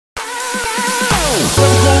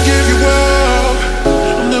Never gonna give you up.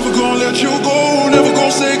 I'm never gonna let you go. Never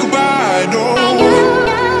gonna say goodbye, no.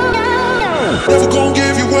 Never gonna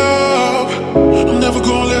give you up. I'm never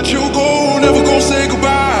gonna let you go. Never gonna say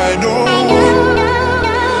goodbye, no.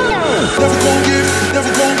 Never gonna give,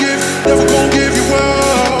 never gonna give, never gonna give you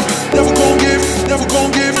up. Never gonna give, never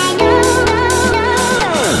gonna give.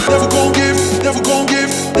 Never gonna give, never gonna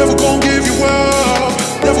give, never gonna give you up.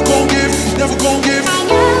 Never gonna give, never gonna give.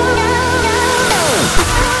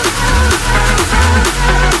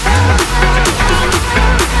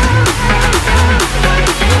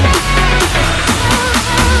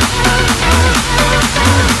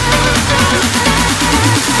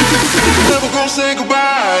 Never gonna say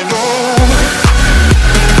goodbye, no.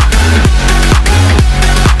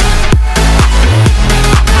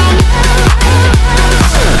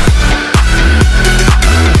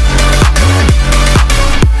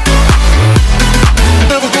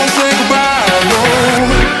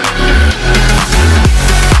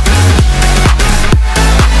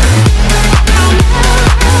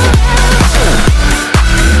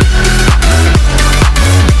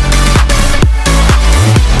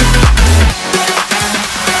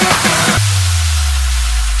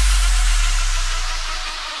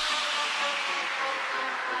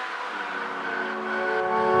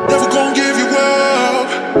 Never gonna give you up.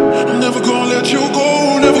 I'm never gonna let you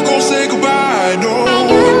go. Never gonna say goodbye, no.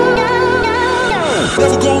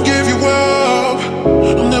 Never gonna give you up.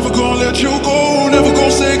 I'm never gonna let you go. Never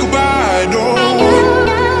gonna say goodbye, no.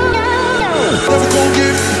 Never gonna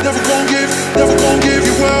give, never gonna give, never gonna give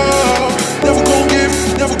you up. Never gonna give,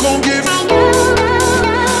 never gonna give.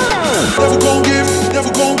 Never gonna give,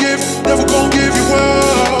 never gonna give, never gonna give you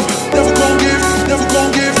up. Never gonna give, never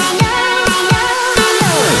gonna give.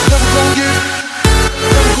 Never gonna give,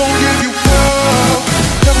 never gonna give you up.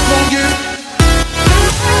 Never gonna give,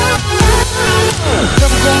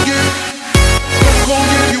 never gonna give, never gonna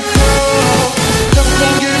give you up. Never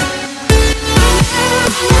gonna give.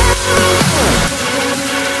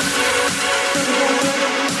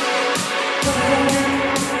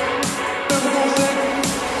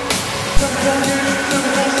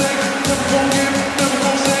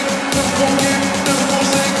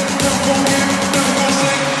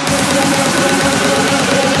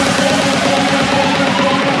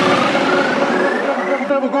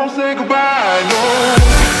 Never gonna say goodbye, no.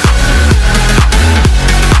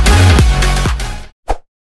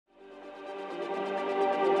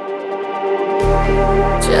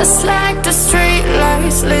 Just like the street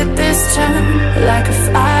lights lit this town, like a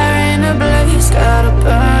fire in a blaze, gotta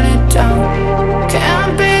burn it down.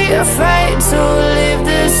 Can't be afraid to leave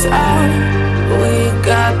this out. We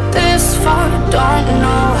got this far, don't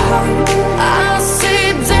know how. I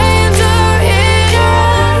see danger in your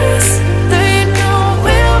eyes. They know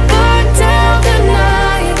we'll burn down the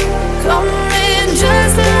night. Coming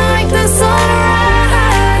just like the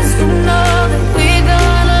sunrise. You know that we're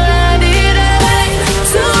gonna light it up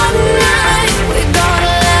tonight. We're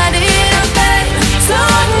gonna light it up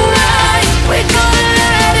tonight. We're gonna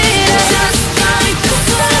light it up just like the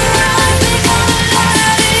sunrise. We're gonna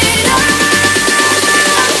light it up now.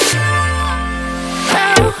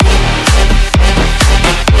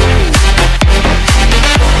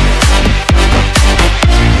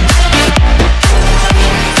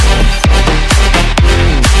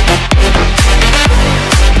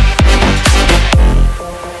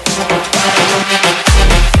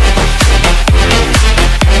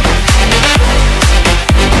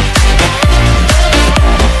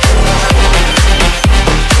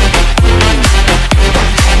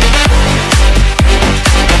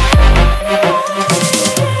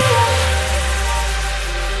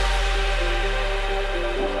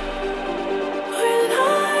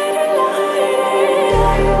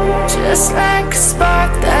 Just like a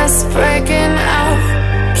spark that's breaking out.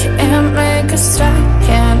 Can't make a stop,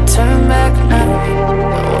 can't turn back now.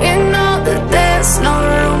 We know that there's no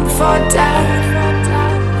room for doubt.